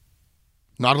yourself.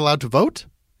 Not allowed to vote?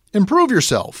 Improve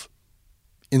yourself.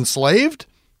 Enslaved?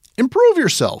 Improve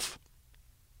yourself.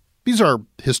 These are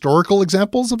historical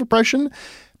examples of oppression,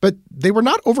 but they were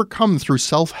not overcome through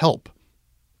self-help.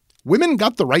 Women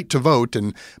got the right to vote,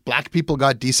 and black people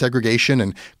got desegregation,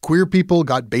 and queer people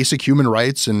got basic human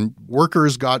rights, and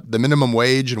workers got the minimum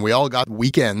wage, and we all got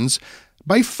weekends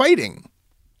by fighting.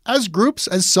 As groups,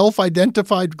 as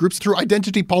self-identified groups through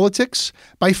identity politics,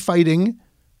 by fighting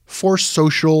for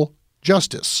social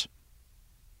justice.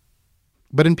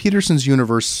 But in Peterson's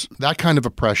universe, that kind of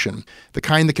oppression, the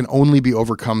kind that can only be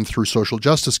overcome through social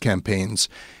justice campaigns,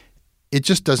 it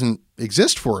just doesn't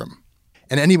exist for him.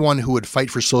 And anyone who would fight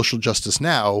for social justice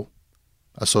now,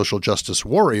 a social justice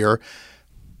warrior,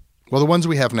 well, the ones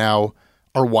we have now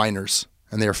are whiners,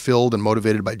 and they are filled and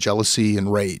motivated by jealousy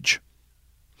and rage.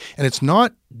 And it's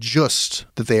not just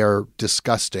that they are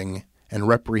disgusting and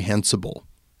reprehensible.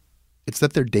 It's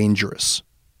that they're dangerous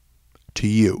to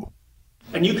you.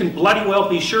 And you can bloody well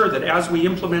be sure that as we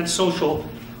implement social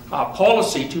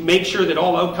policy to make sure that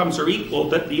all outcomes are equal,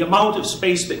 that the amount of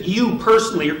space that you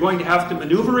personally are going to have to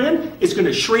maneuver in is going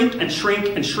to shrink and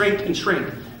shrink and shrink and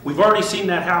shrink. We've already seen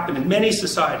that happen in many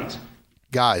societies.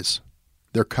 Guys,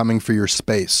 they're coming for your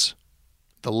space.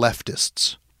 The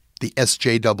leftists, the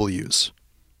SJWs,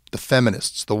 the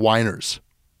feminists, the whiners.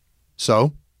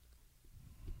 So,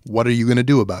 what are you going to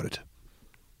do about it?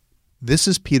 This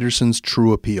is Peterson's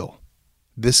true appeal.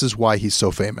 This is why he's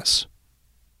so famous.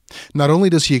 Not only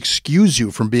does he excuse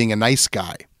you from being a nice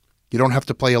guy, you don't have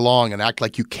to play along and act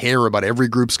like you care about every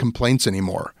group's complaints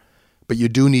anymore, but you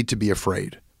do need to be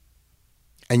afraid.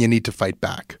 And you need to fight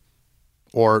back.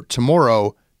 Or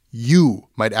tomorrow, you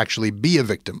might actually be a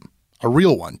victim, a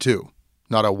real one too,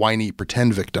 not a whiny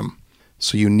pretend victim.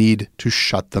 So you need to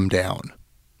shut them down.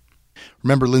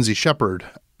 Remember Lindsay Shepherd,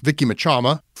 Vicky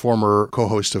Machama, former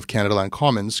co-host of Canadaland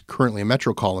Commons, currently a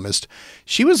Metro columnist,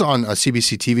 she was on a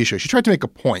CBC TV show. She tried to make a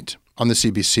point on the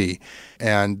CBC,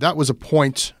 and that was a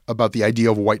point about the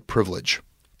idea of white privilege.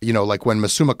 You know, like when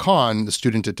Masuma Khan, the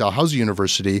student at Dalhousie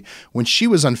University, when she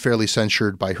was unfairly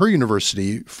censured by her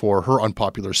university for her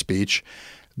unpopular speech,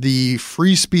 the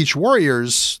free speech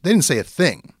warriors, they didn't say a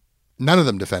thing. None of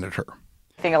them defended her.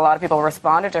 I think a lot of people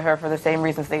responded to her for the same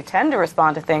reasons they tend to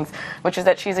respond to things, which is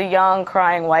that she's a young,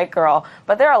 crying white girl.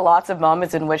 But there are lots of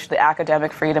moments in which the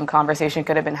academic freedom conversation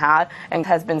could have been had and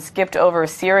has been skipped over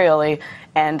serially.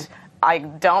 And I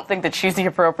don't think that she's the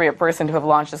appropriate person to have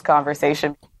launched this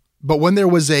conversation. But when there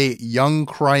was a young,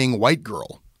 crying white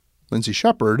girl, Lindsay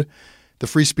Shepherd, the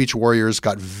free speech warriors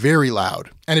got very loud,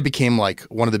 and it became like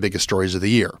one of the biggest stories of the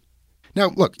year.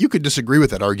 Now, look, you could disagree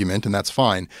with that argument, and that's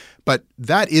fine, but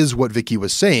that is what Vicky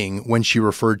was saying when she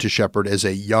referred to Shepherd as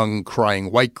a young,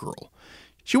 crying white girl.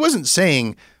 She wasn't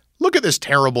saying, look at this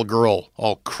terrible girl,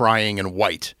 all crying and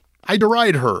white. I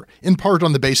deride her, in part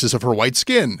on the basis of her white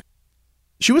skin.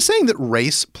 She was saying that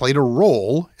race played a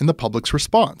role in the public's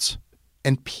response,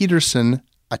 and Peterson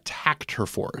attacked her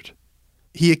for it.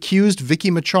 He accused Vicky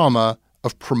Machama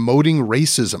of promoting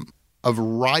racism, of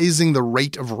rising the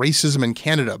rate of racism in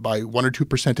Canada by 1 or 2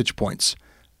 percentage points.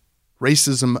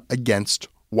 Racism against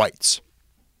whites.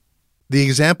 The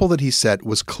example that he set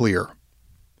was clear.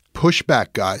 Push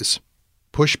back, guys.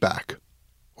 Push back,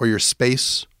 or your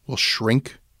space will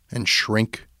shrink and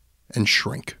shrink and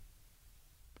shrink.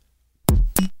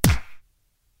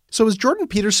 So is Jordan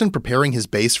Peterson preparing his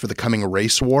base for the coming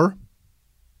race war?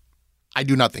 I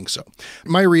do not think so.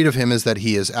 My read of him is that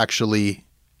he is actually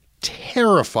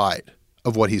terrified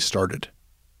of what he's started.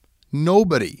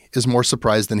 Nobody is more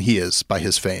surprised than he is by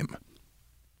his fame.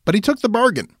 But he took the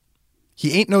bargain.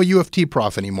 He ain't no U of T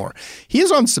prof anymore. He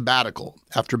is on sabbatical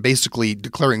after basically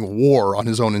declaring war on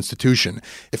his own institution,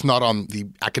 if not on the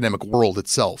academic world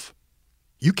itself.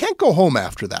 You can't go home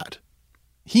after that.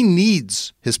 He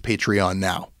needs his Patreon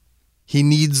now. He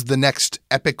needs the next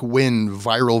epic win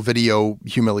viral video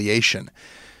humiliation.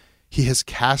 He has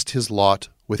cast his lot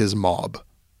with his mob.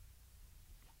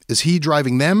 Is he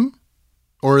driving them,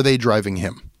 or are they driving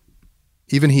him?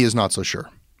 Even he is not so sure.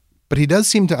 But he does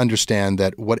seem to understand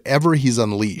that whatever he's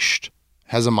unleashed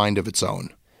has a mind of its own.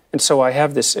 And so I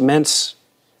have this immense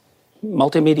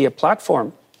multimedia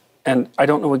platform, and I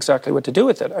don't know exactly what to do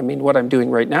with it. I mean, what I'm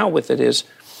doing right now with it is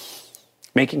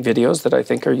making videos that I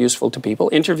think are useful to people,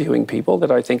 interviewing people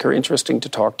that I think are interesting to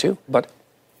talk to. But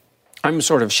I'm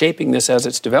sort of shaping this as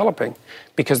it's developing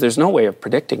because there's no way of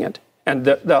predicting it. And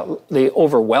the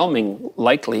overwhelming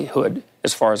likelihood,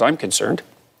 as far as I'm concerned,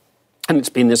 and it's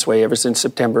been this way ever since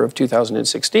September of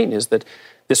 2016, is that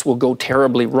this will go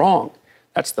terribly wrong.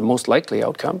 That's the most likely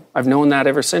outcome. I've known that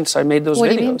ever since I made those videos. What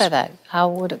do you mean by that? How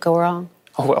would it go wrong?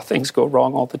 Oh, well, things go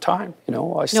wrong all the time. You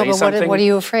know, I say No, but something. what are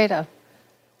you afraid of?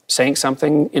 Saying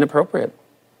something inappropriate.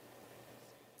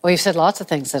 Well, you've said lots of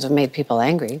things that have made people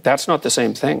angry. That's not the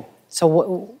same thing.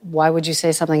 So why would you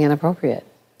say something inappropriate?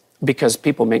 Because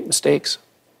people make mistakes.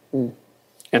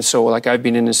 And so, like, I've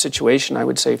been in a situation, I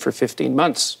would say, for 15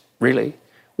 months, really,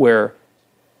 where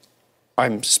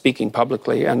I'm speaking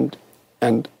publicly and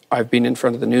I've been in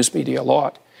front of the news media a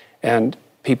lot. And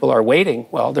people are waiting.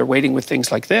 Well, they're waiting with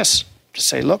things like this to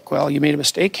say, look, well, you made a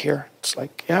mistake here. It's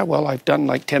like, yeah, well, I've done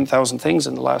like 10,000 things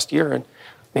in the last year and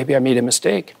maybe I made a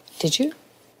mistake. Did you?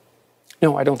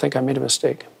 No, I don't think I made a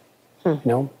mistake.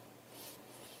 No.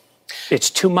 It's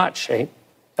too much, eh?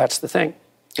 That's the thing.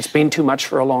 It's been too much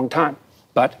for a long time.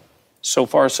 But so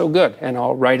far, so good. And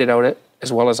I'll ride it out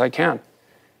as well as I can.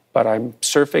 But I'm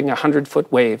surfing a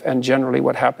 100-foot wave. And generally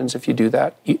what happens if you do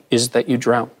that is that you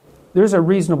drown. There's a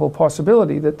reasonable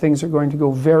possibility that things are going to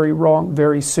go very wrong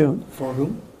very soon. For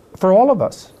whom? For all of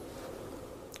us.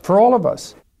 For all of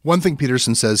us. One thing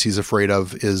Peterson says he's afraid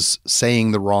of is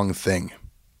saying the wrong thing.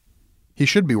 He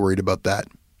should be worried about that.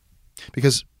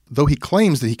 Because though he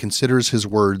claims that he considers his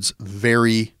words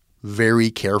very,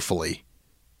 very carefully,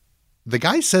 the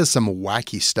guy says some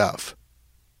wacky stuff.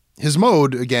 His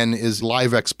mode, again, is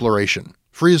live exploration,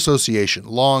 free association,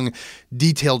 long,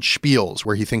 detailed spiels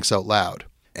where he thinks out loud.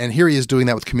 And here he is doing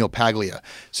that with Camille Paglia,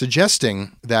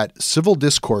 suggesting that civil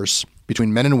discourse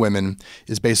between men and women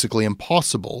is basically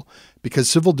impossible because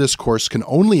civil discourse can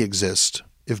only exist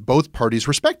if both parties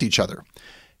respect each other.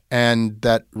 And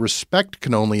that respect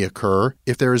can only occur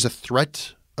if there is a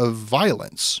threat of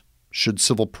violence should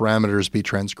civil parameters be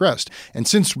transgressed. And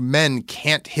since men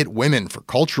can't hit women for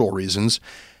cultural reasons,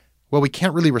 well, we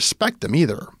can't really respect them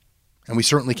either. And we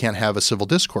certainly can't have a civil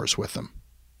discourse with them.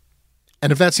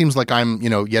 And if that seems like I'm,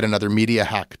 yet another media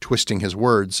hack twisting his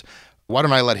words, why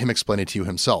don't I let him explain it to you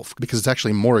himself? Because it's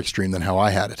actually more extreme than how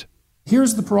I had it.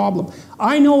 Here's the problem.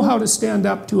 I know how to stand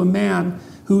up to a man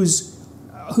who's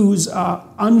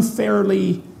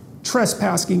unfairly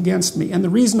trespassing against me. And the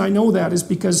reason I know that is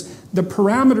because the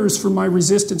parameters for my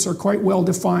resistance are quite well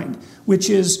defined,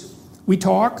 which is we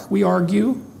talk, we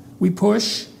argue, we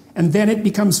push, and then it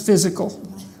becomes physical.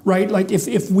 Right? Like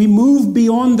if we move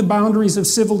beyond the boundaries of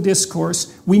civil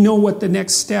discourse, we know what the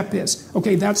next step is.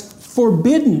 Okay, that's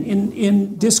forbidden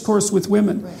in discourse with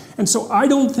women. Right. And so I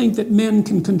don't think that men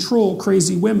can control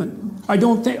crazy women. I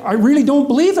really don't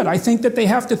believe it. I think that they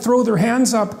have to throw their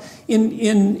hands up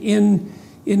in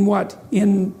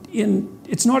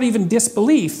it's not even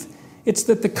disbelief. It's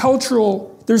that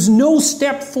there's no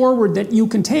step forward that you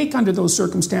can take under those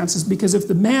circumstances, because if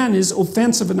the man is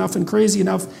offensive enough and crazy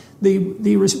enough,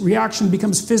 the reaction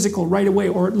becomes physical right away,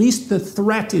 or at least the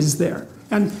threat is there.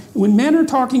 And when men are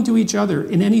talking to each other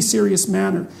in any serious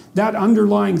manner, that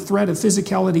underlying threat of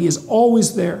physicality is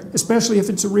always there, especially if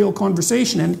it's a real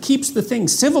conversation, and keeps the thing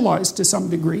civilized to some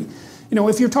degree.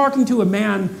 If you're talking to a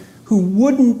man who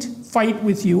wouldn't fight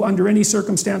with you under any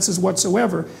circumstances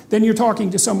whatsoever, then you're talking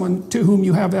to someone to whom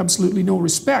you have absolutely no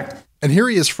respect. And here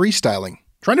he is freestyling,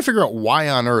 trying to figure out why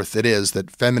on earth it is that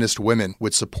feminist women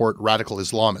would support radical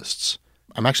Islamists.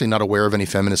 I'm actually not aware of any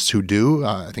feminists who do.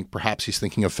 I think perhaps he's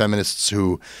thinking of feminists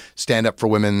who stand up for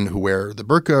women who wear the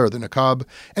burqa or the niqab.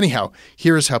 Anyhow,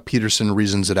 here's how Peterson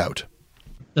reasons it out.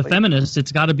 The feminists,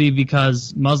 it's got to be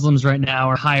because Muslims right now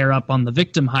are higher up on the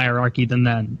victim hierarchy than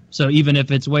them. So even if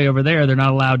it's way over there, they're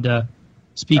not allowed to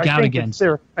speak out against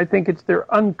it. I think it's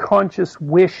their unconscious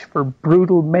wish for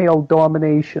brutal male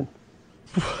domination.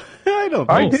 I don't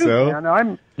think so.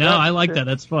 Man. I like that.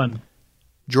 That's fun.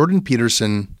 Jordan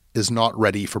Peterson is not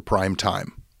ready for prime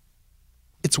time.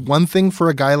 It's one thing for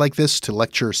a guy like this to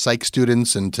lecture psych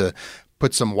students and to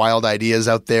put some wild ideas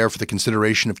out there for the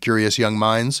consideration of curious young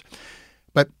minds.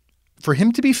 But for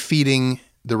him to be feeding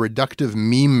the reductive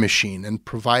meme machine and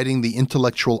providing the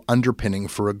intellectual underpinning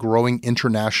for a growing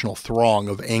international throng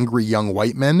of angry young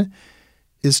white men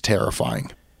is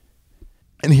terrifying.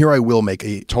 And here I will make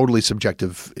a totally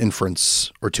subjective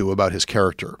inference or two about his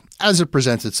character, as it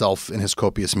presents itself in his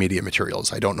copious media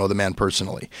materials. I don't know the man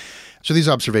personally. So these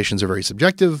observations are very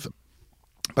subjective,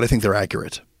 but I think they're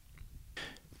accurate.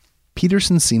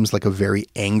 Peterson seems like a very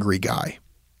angry guy.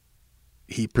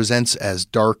 He presents as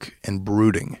dark and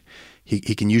brooding.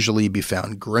 He can usually be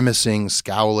found grimacing,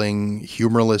 scowling,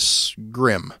 humorless,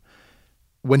 grim.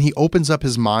 When he opens up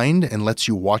his mind and lets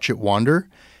you watch it wander,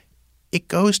 it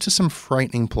goes to some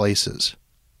frightening places.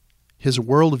 His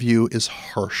worldview is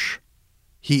harsh.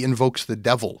 He invokes the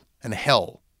devil and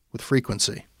hell with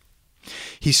frequency.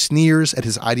 He sneers at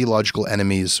his ideological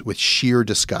enemies with sheer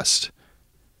disgust.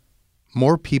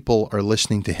 More people are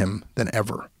listening to him than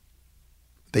ever.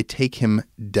 They take him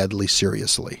deadly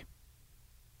seriously.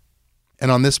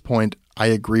 And on this point, I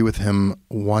agree with him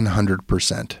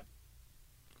 100%.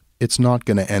 It's not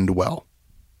going to end well.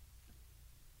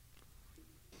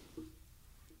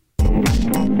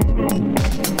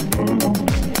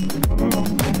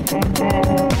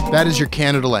 That is your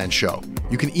Canadaland show.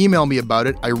 You can email me about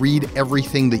it. I read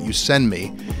everything that you send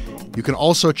me. You can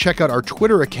also check out our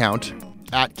Twitter account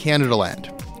at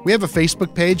Canadaland. We have a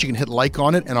Facebook page. You can hit like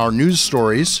on it, and our news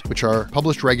stories, which are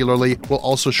published regularly, will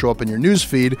also show up in your news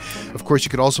feed. Of course, you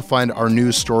can also find our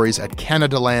news stories at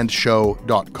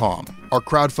CanadaLandShow.com. Our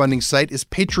crowdfunding site is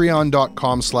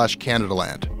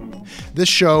patreon.com/Canadaland. This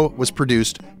show was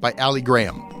produced by Ali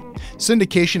Graham.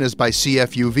 Syndication is by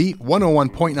CFUV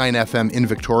 101.9 FM in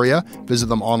Victoria. Visit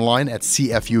them online at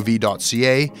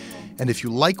cfuv.ca. And if you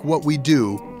like what we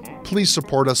do, please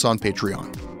support us on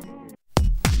Patreon.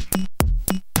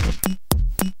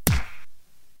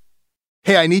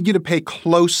 Hey, I need you to pay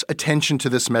close attention to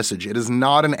this message. It is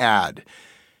not an ad.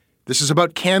 This is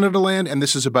about Canadaland, and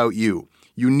this is about you.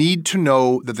 You need to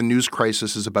know that the news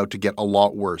crisis is about to get a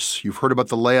lot worse. You've heard about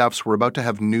the layoffs. We're about to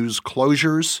have news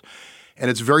closures. And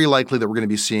it's very likely that we're going to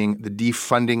be seeing the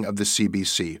defunding of the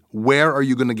CBC. Where are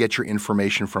you going to get your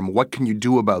information from? What can you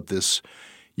do about this?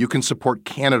 You can support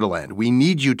Canadaland. We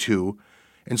need you to.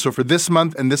 And so for this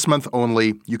month and this month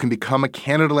only, you can become a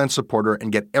Canadaland supporter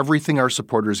and get everything our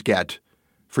supporters get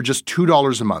for just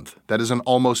 $2 a month. That is an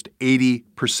almost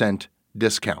 80%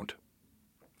 discount.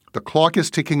 The clock is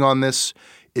ticking on this.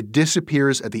 It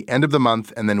disappears at the end of the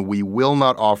month, and then we will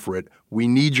not offer it. We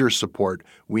need your support.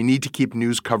 We need to keep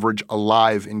news coverage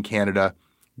alive in Canada.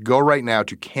 Go right now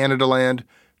to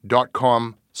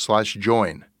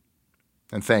canadaland.com/join.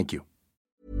 And thank you.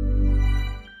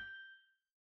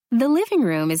 The living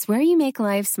room is where you make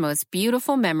life's most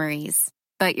beautiful memories.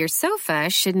 But your sofa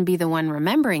shouldn't be the one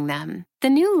remembering them. The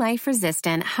new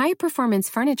life-resistant, high-performance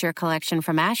furniture collection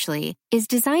from Ashley is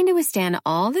designed to withstand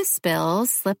all the spills,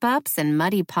 slip-ups, and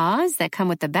muddy paws that come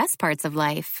with the best parts of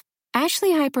life.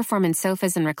 Ashley high-performance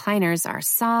sofas and recliners are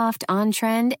soft,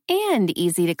 on-trend, and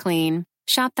easy to clean.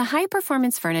 Shop the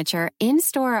high-performance furniture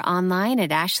in-store or online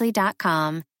at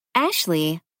ashley.com.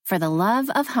 Ashley, for the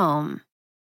love of home.